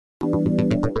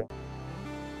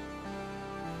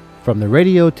From the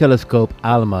radio telescope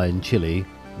ALMA in Chile,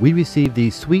 we receive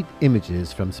these sweet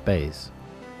images from space.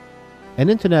 An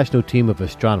international team of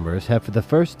astronomers have for the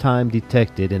first time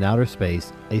detected in outer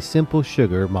space a simple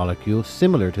sugar molecule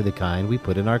similar to the kind we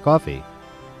put in our coffee.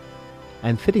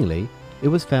 And fittingly, it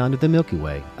was found in the Milky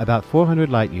Way, about 400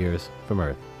 light-years from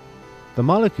Earth. The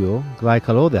molecule,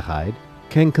 glycolaldehyde,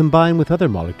 can combine with other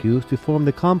molecules to form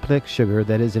the complex sugar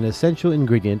that is an essential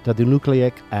ingredient of the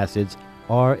nucleic acids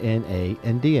RNA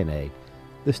and DNA,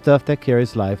 the stuff that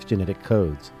carries life's genetic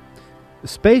codes.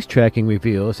 Space tracking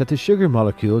reveals that the sugar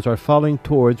molecules are falling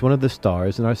towards one of the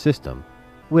stars in our system,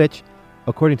 which,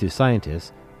 according to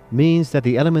scientists, means that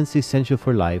the elements essential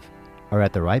for life are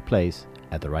at the right place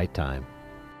at the right time.